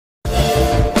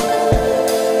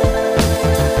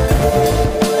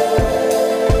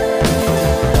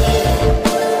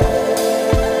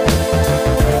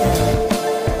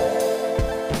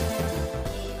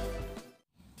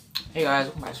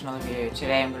to another video.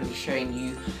 Today I'm going to be showing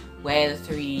you where the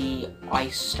 3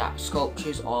 ice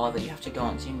sculptures are that you have to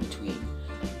dance in between.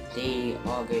 They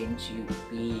are going to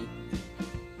be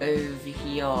over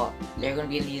here. They're going to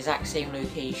be in the exact same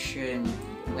location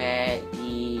where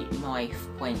the knife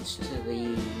points to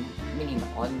the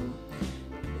mini-map,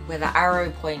 where the arrow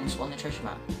points on the treasure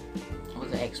map, or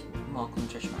the X mark on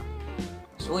the treasure map.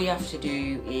 So all you have to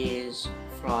do is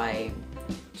fly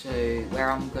to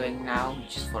where I'm going now,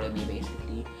 just follow me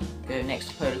basically. Go next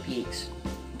to Polar Peaks,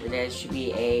 where there should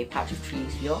be a patch of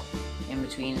trees here. In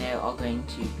between there are going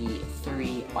to be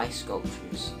 3 ice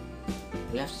sculptures.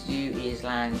 All you have to do is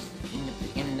land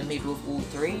in the middle of all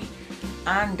 3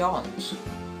 and dance.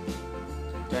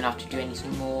 Don't have to do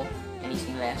anything more,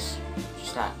 anything less,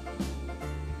 just that.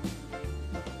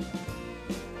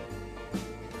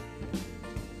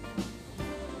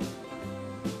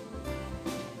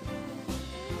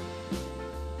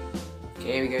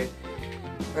 Okay, here we go.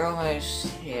 We're almost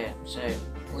here. So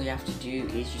all you have to do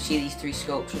is, you see these 3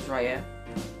 sculptures right here?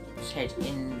 Just head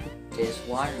in. There's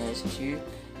 1, there's 2.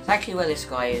 Exactly where this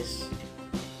guy is.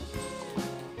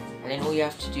 And then all you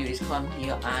have to do is come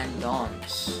here and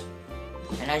dance.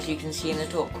 And as you can see in the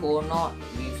top corner,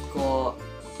 we've got,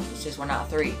 it says 1 out of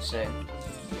 3.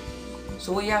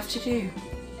 So all you have to do.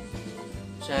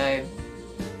 So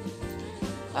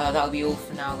that'll be all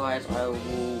for now, guys. I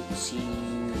will see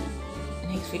you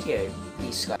next video.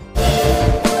 Peace, guys.